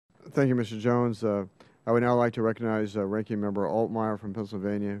Thank you, Mr. Jones. I would now like to recognize Ranking Member Altmeyer from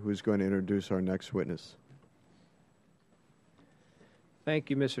Pennsylvania, who is going to introduce our next witness. Thank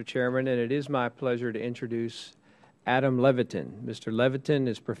you, Mr. Chairman, and it is my pleasure to introduce Adam Levitin. Mr. Levitin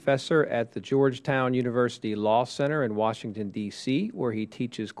is professor at the Georgetown University Law Center in Washington, D.C., where he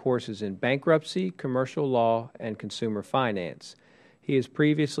teaches courses in bankruptcy, commercial law, and consumer finance. He has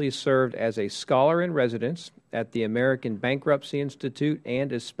previously served as a scholar in residence at the American Bankruptcy Institute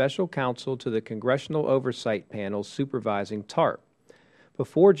and as special counsel to the Congressional Oversight Panel supervising TARP.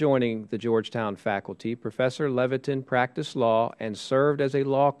 Before joining the Georgetown faculty, Professor Levitin practiced law and served as a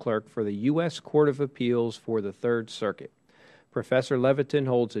law clerk for the U.S. Court of Appeals for the Third Circuit. Professor Levitin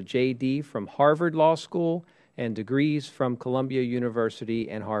holds a J.D. from Harvard Law School and degrees from Columbia University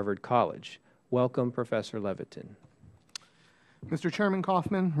and Harvard College. Welcome, Professor Levitin. Mr. Chairman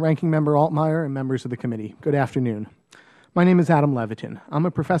Kaufman, Ranking Member Altmeyer, and members of the committee, good afternoon. My name is Adam Levitin. I'm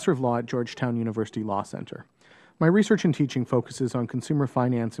a professor of law at Georgetown University Law Center. My research and teaching focuses on consumer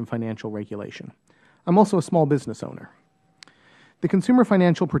finance and financial regulation. I'm also a small business owner. The Consumer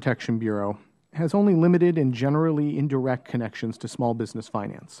Financial Protection Bureau has only limited and generally indirect connections to small business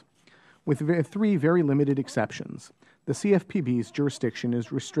finance. With three very limited exceptions, the CFPB's jurisdiction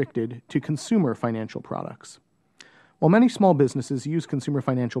is restricted to consumer financial products. While many small businesses use consumer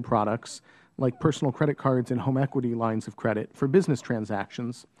financial products, like personal credit cards and home equity lines of credit, for business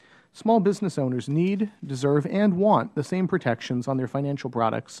transactions, small business owners need, deserve, and want the same protections on their financial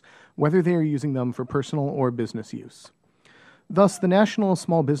products, whether they are using them for personal or business use. Thus, the National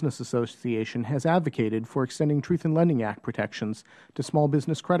Small Business Association has advocated for extending Truth in Lending Act protections to small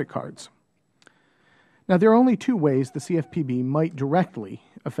business credit cards. Now, there are only two ways the CFPB might directly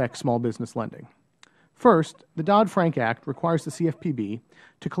affect small business lending. First, the Dodd-Frank Act requires the CFPB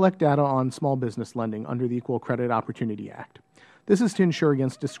to collect data on small business lending under the Equal Credit Opportunity Act. This is to ensure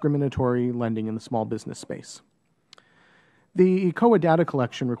against discriminatory lending in the small business space. The ECOA data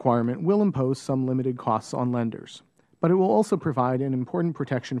collection requirement will impose some limited costs on lenders, but it will also provide an important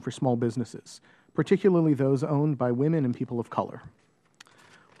protection for small businesses, particularly those owned by women and people of color.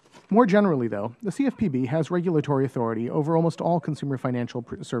 More generally, though, the CFPB has regulatory authority over almost all consumer financial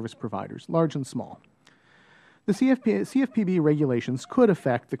service providers, large and small. The CFPB regulations could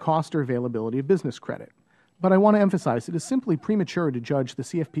affect the cost or availability of business credit, but I want to emphasize it is simply premature to judge the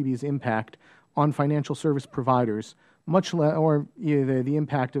CFPB's impact on financial service providers, or the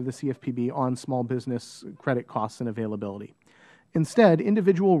impact of the CFPB on small business credit costs and availability. Instead,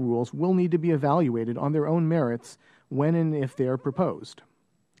 individual rules will need to be evaluated on their own merits when and if they are proposed.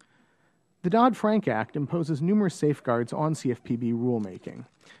 The Dodd-Frank Act imposes numerous safeguards on CFPB rulemaking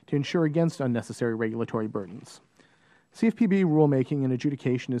to ensure against unnecessary regulatory burdens. CFPB rulemaking and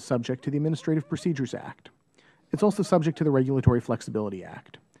adjudication is subject to the Administrative Procedures Act. It's also subject to the Regulatory Flexibility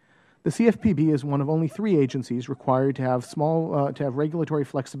Act. The CFPB is one of only three agencies required to have regulatory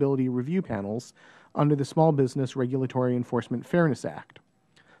flexibility review panels under the Small Business Regulatory Enforcement Fairness Act.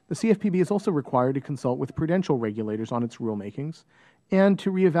 The CFPB is also required to consult with prudential regulators on its rulemakings and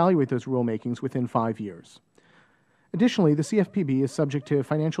to reevaluate those rulemakings within 5 years. Additionally, the CFPB is subject to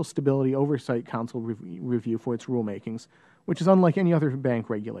Financial Stability Oversight Council review for its rulemakings, which is unlike any other bank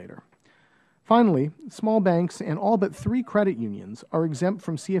regulator. Finally, small banks and all but 3 credit unions are exempt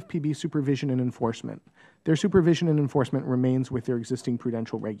from CFPB supervision and enforcement. Their supervision and enforcement remains with their existing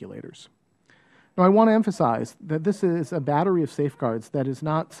prudential regulators. Now, I want to emphasize that this is a battery of safeguards that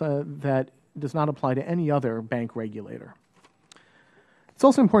does not apply to any other bank regulator. It's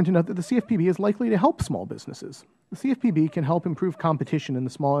also important to note that the CFPB is likely to help small businesses. The CFPB can help improve competition in the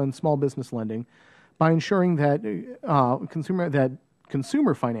small business lending by ensuring that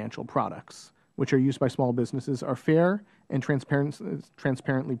consumer financial products, which are used by small businesses, are fair and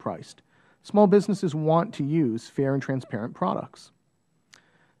transparently priced. Small businesses want to use fair and transparent products.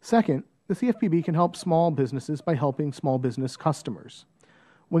 Second, the CFPB can help small businesses by helping small business customers.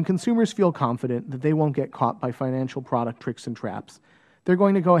 When consumers feel confident that they won't get caught by financial product tricks and traps, they're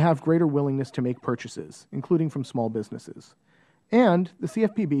going to have greater willingness to make purchases, including from small businesses. And the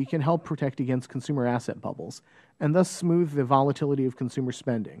CFPB can help protect against consumer asset bubbles and thus smooth the volatility of consumer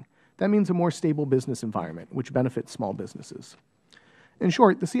spending. That means a more stable business environment, which benefits small businesses. In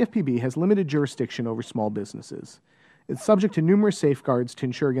short, the CFPB has limited jurisdiction over small businesses. It's subject to numerous safeguards to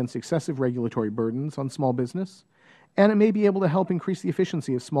ensure against excessive regulatory burdens on small business, and it may be able to help increase the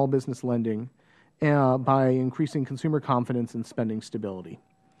efficiency of small business lending by increasing consumer confidence and spending stability.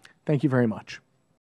 Thank you very much.